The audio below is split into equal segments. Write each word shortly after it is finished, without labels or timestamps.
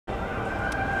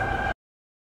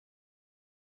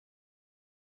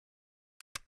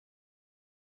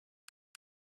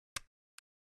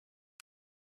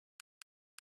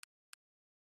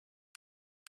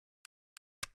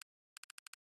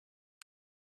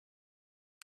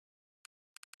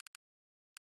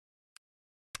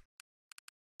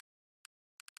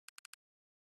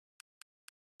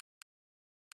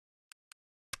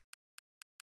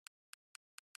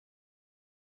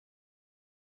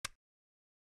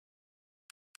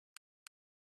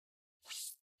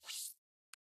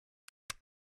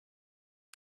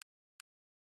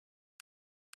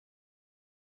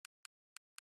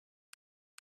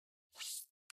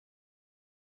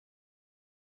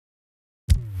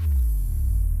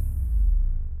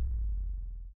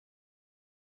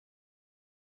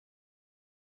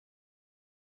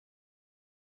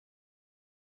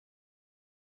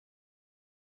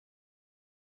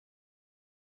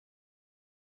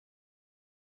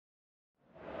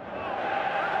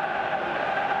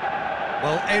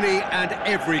Well, any and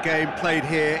every game played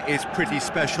here is pretty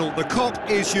special. The Kop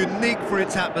is unique for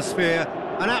its atmosphere,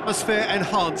 an atmosphere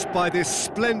enhanced by this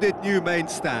splendid new main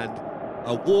stand.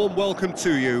 A warm welcome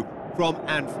to you from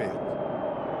Anfield.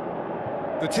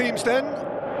 The teams then,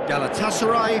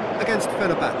 Galatasaray against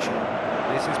Fenerbahce.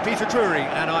 This is Peter Drury,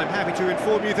 and I'm happy to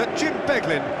inform you that Jim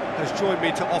Beglin has joined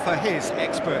me to offer his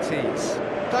expertise.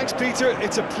 Thanks, Peter.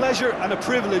 It's a pleasure and a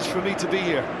privilege for me to be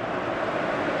here.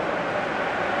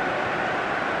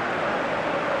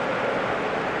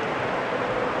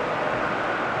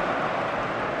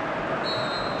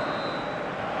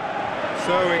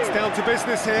 So it's down to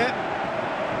business here.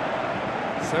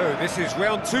 So this is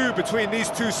round two between these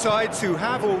two sides who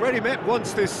have already met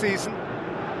once this season.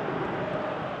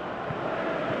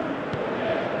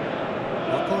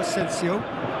 Marco Asensio.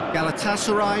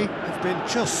 Galatasaray have been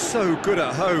just so good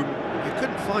at home. You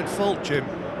couldn't find fault, Jim.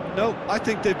 No, I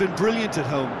think they've been brilliant at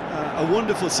home. A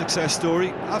wonderful success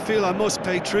story. I feel I must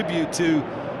pay tribute to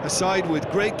a side with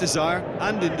great desire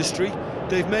and industry.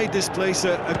 They've made this place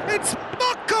It's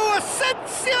Marco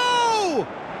Asensio!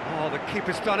 Oh, the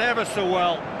keeper's done ever so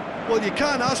well. Well, you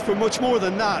can't ask for much more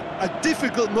than that. A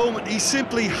difficult moment he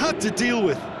simply had to deal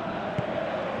with.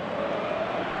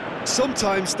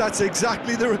 Sometimes that's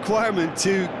exactly the requirement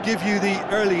to give you the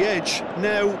early edge.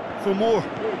 Now for more.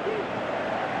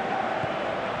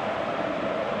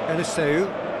 Eliseu.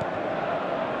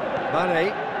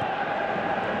 Mane.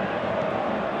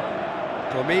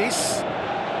 Gomis.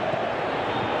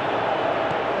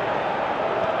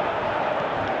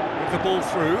 With the ball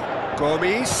through.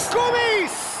 Gomis.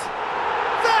 Gomis!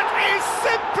 That is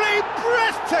simply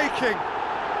breathtaking!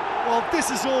 Well, this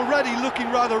is already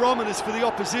looking rather ominous for the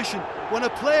opposition. When a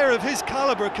player of his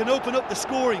calibre can open up the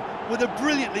scoring with a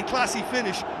brilliantly classy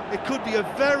finish, it could be a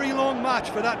very long match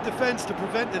for that defence to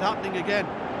prevent it happening again.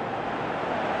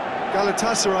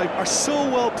 Galatasaray are so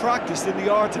well practised in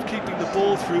the art of keeping the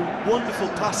ball through, wonderful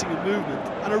passing and movement,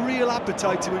 and a real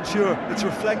appetite to ensure it's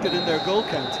reflected in their goal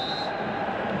count.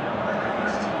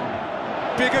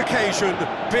 Big occasion,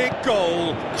 big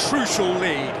goal, crucial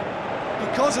lead.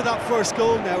 Because of that first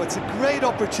goal now, it's a great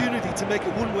opportunity to make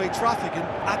it one-way traffic and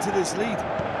add to this lead.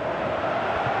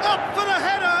 Up for the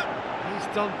header!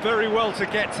 He's done very well to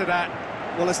get to that.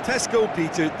 Well, as Tesco,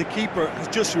 Peter, the keeper has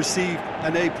just received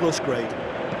an A+ grade.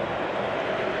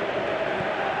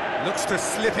 Looks to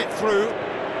slip it through.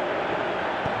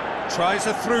 Tries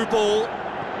a through ball.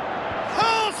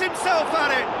 Hurls himself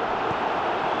at it!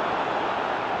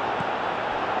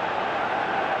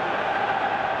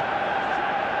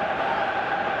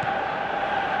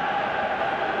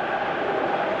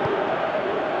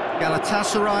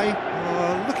 Galatasaray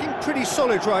looking pretty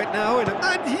solid right now. And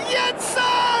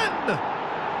Jensen!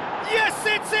 Yes,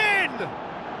 it's in!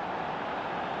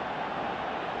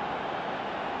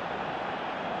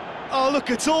 Oh, look,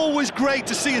 it's always great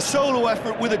to see a solo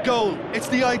effort with a goal. It's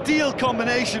the ideal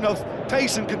combination of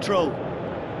pace and control.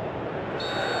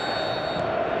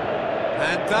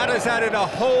 And that has added a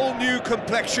whole new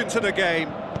complexion to the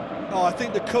game. Oh, I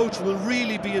think the coach will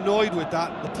really be annoyed with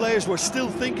that. The players were still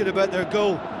thinking about their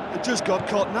goal and just got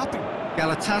caught napping.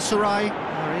 Galatasaray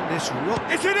are in this rock.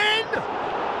 Is it in?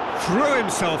 Threw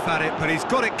himself at it, but he's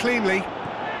got it cleanly.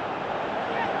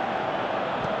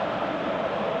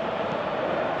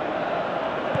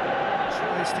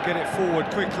 Tries to get it forward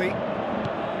quickly.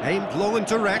 Aimed long and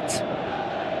direct.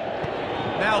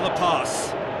 Now the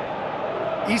pass.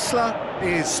 Isla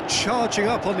is charging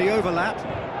up on the overlap.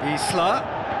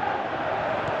 Isla.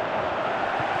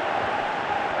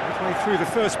 Midway through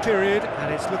the first period,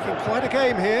 and it's looking quite a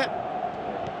game here.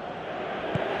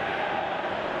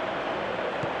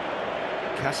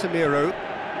 Casemiro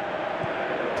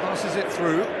passes it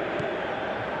through.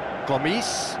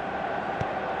 Gomis.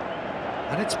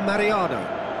 And it's Mariano.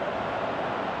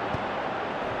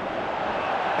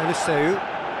 Eliseu.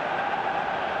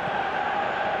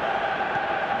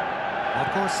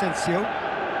 Marco Asensio.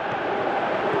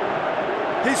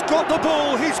 He's got the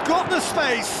ball, he's got the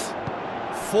space.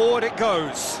 Forward it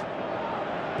goes.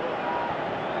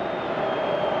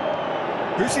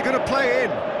 Who's he going to play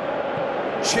in?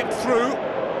 Chip through.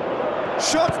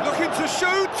 Shot, looking to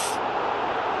shoot.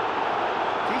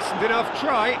 Decent enough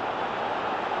try.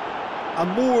 A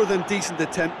more than decent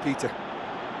attempt, Peter.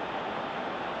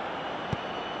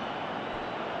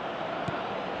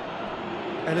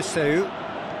 Eliseu.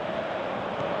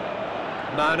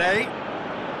 Mane.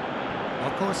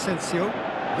 Marco Asensio.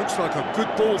 Looks like a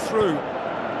good ball through.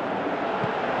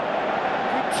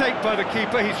 Good take by the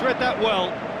keeper, he's read that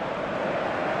well.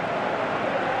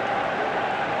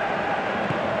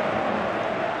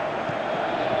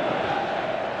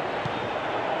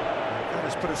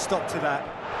 put a stop to that.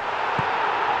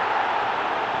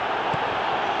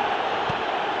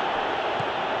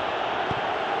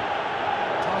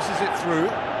 Passes it through.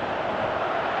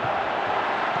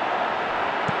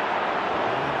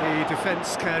 The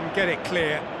defence can get it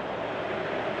clear.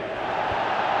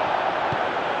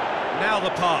 Now the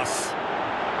pass.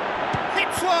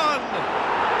 Hits one!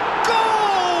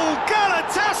 Goal!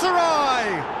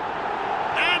 Galatasaray!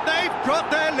 And they've got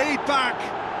their lead back.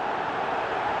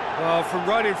 Well, from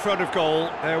right in front of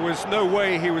goal, there was no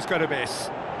way he was going to miss.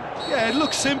 Yeah, it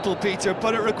looks simple, Peter,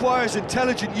 but it requires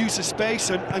intelligent use of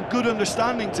space and good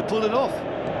understanding to pull it off.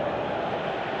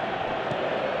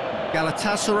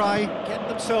 Galatasaray getting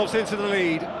themselves into the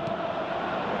lead.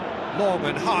 Long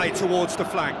and high towards the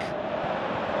flank.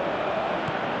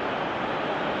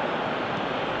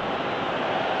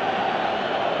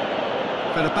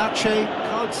 Fenerbahce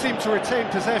can't seem to retain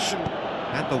possession.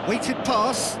 And the weighted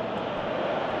pass.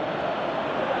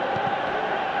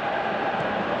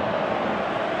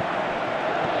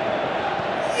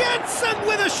 Jensen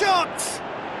with a shot!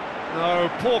 No,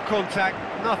 poor contact,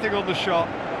 nothing on the shot.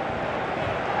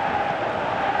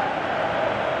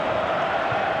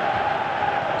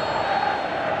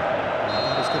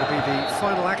 That is going to be the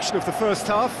final action of the first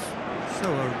half.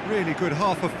 So a really good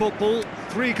half of football,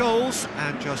 3 goals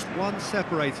and just 1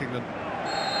 separating them.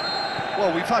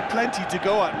 Well, we've had plenty to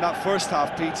go at in that first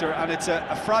half, Peter, and it's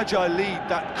a fragile lead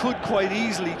that could quite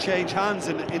easily change hands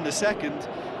in the second.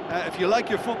 If you like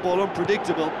your football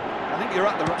unpredictable, I think you're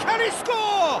at the right... Can he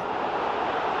score?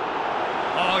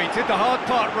 Oh, he did the hard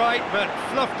part right, but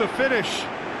fluffed the finish.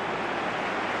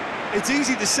 It's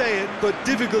easy to say it, but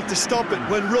difficult to stop it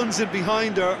when runs in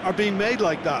behind are being made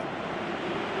like that.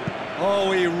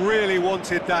 Oh, he really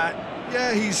wanted that.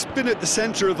 Yeah, he's been at the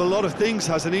centre of a lot of things,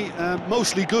 hasn't he?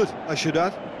 Mostly good, I should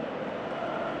add.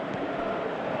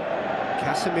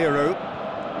 Casemiro.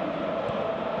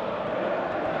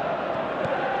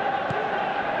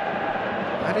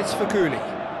 And it's Feghouli.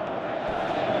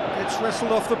 Gets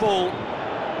wrestled off the ball.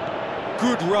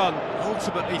 Good run,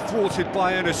 ultimately thwarted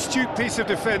by an astute piece of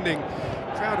defending.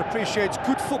 Crowd appreciates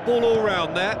good football all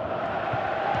round there.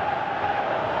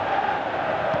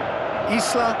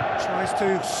 Isla tries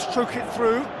to stroke it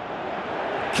through.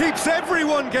 Keeps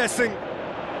everyone guessing.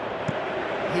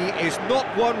 He is not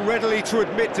one readily to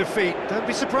admit defeat. Don't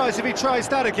be surprised if he tries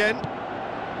that again.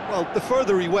 Well, the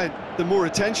further he went, the more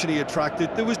attention he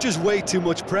attracted. There was just way too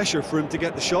much pressure for him to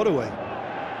get the shot away.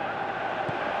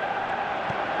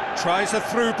 Tries a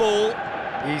through ball.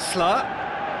 Isla.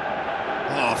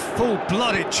 Oh,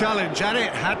 full-blooded challenge, and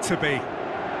it had to be.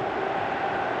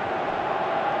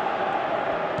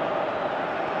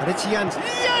 And it's Jensen!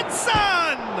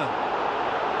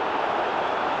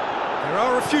 There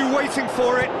are a few waiting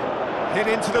for it. Hit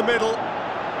into the middle.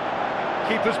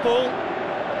 Keeper's ball.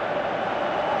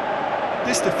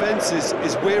 This defence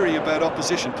is wary about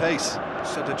opposition pace.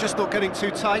 So they're just not getting too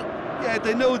tight? Yeah,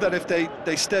 they know that if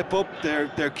they step up,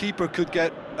 their keeper could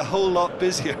get a whole lot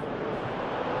busier.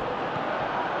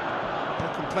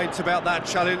 No complaints about that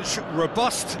challenge.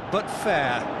 Robust, but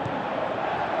fair.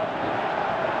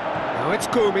 Now it's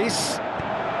Gomes.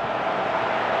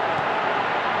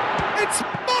 It's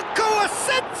Marco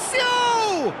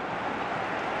Asensio!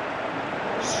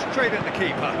 Straight at the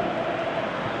keeper.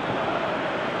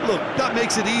 Look, that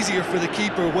makes it easier for the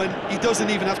keeper when he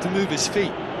doesn't even have to move his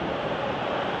feet.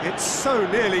 It so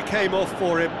nearly came off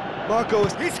for him.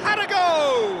 He's had a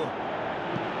go!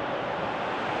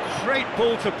 Great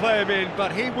ball to play him in,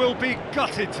 but he will be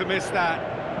gutted to miss that.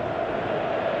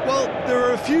 Well, there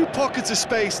are a few pockets of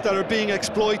space that are being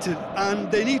exploited, and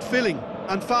they need filling,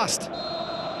 and fast.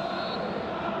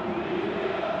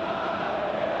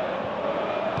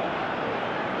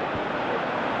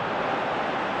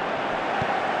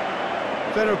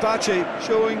 Fenerbahce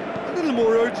showing a little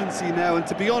more urgency now, and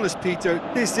to be honest, Peter,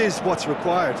 this is what's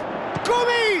required.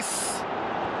 Gomes!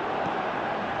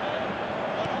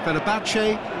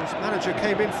 Fenerbahce, whose manager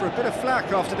came in for a bit of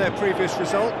flack after their previous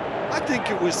result. I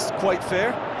think it was quite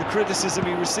fair, the criticism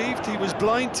he received. He was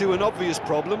blind to an obvious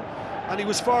problem, and he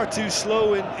was far too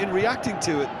slow in reacting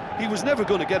to it. He was never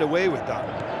going to get away with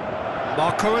that.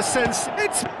 Marco Asensio!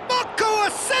 It's Marco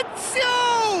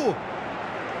Asensio!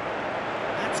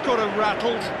 That's got him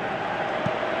rattled.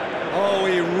 Oh,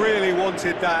 he really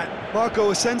wanted that.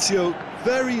 Marco Asensio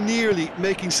very nearly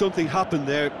making something happen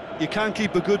there. You can't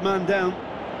keep a good man down.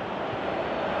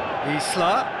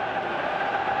 Isla.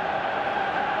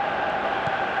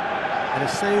 And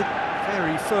Asensio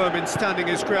very firm in standing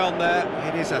his ground there.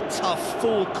 It is a tough,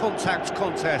 full contact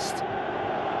contest.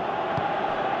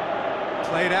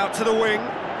 Played out to the wing.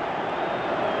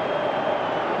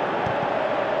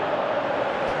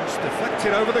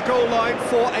 deflected over the goal line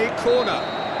for a corner.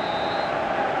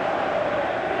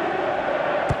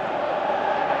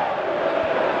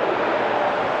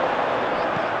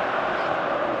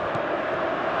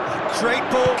 Great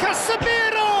ball,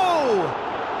 Casemiro!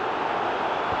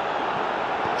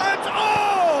 And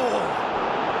oh!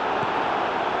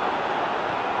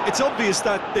 It's obvious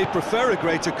that they prefer a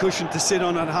greater cushion to sit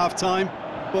on at half-time,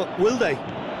 but will they?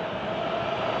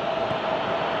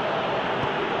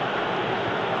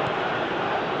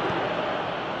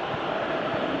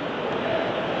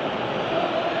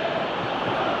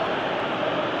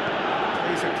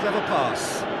 He's a clever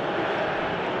pass.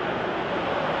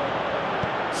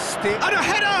 And a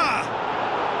header!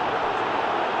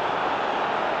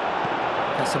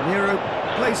 Casemiro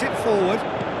plays it forward.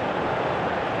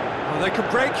 Well, they can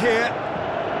break here.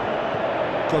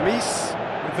 Gomis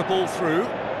with the ball through.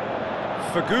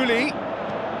 Feghouli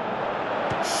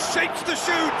shapes the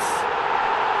shoots.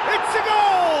 It's a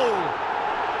goal!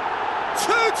 2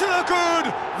 to the good.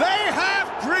 They have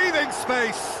breathing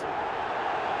space.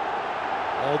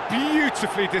 Oh,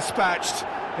 beautifully dispatched.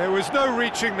 There was no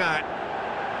reaching that.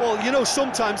 Well, you know,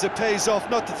 sometimes it pays off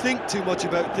not to think too much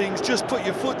about things, just put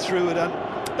your foot through it, and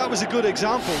that was a good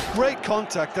example. Great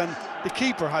contact, and the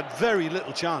keeper had very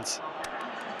little chance.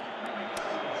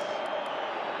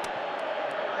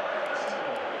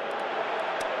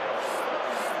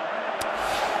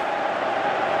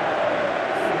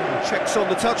 Checks on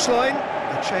the touchline,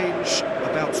 a change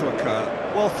about to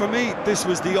occur. Well, for me, this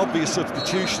was the obvious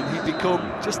substitution. He'd become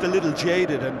just a little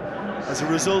jaded, and as a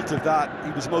result of that,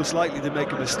 he was most likely to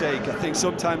make a mistake. I think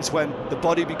sometimes when the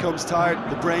body becomes tired,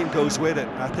 the brain goes with it.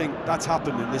 I think that's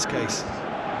happened in this case.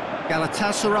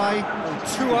 Galatasaray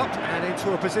 2 up and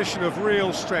into a position of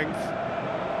real strength.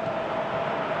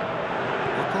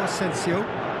 Marco Asensio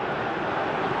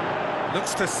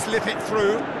looks to slip it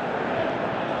through.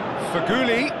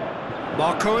 Feghouli,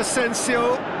 Marco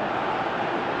Asensio,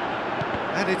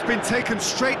 and it's been taken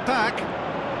straight back.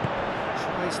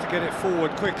 Tries to get it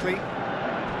forward quickly.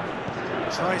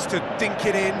 Tries to dink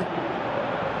it in.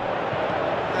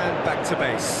 And back to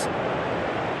base.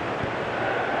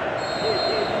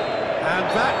 And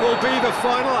that will be the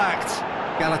final act.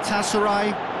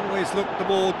 Galatasaray always looked the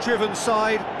more driven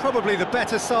side, probably the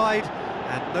better side,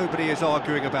 and nobody is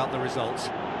arguing about the result.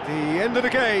 The end of the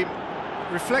game.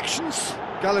 Reflections?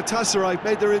 Galatasaray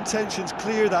made their intentions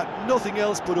clear that nothing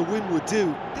else but a win would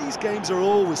do. These games are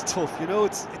always tough, you know,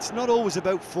 it's not always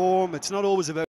about form, it's not always about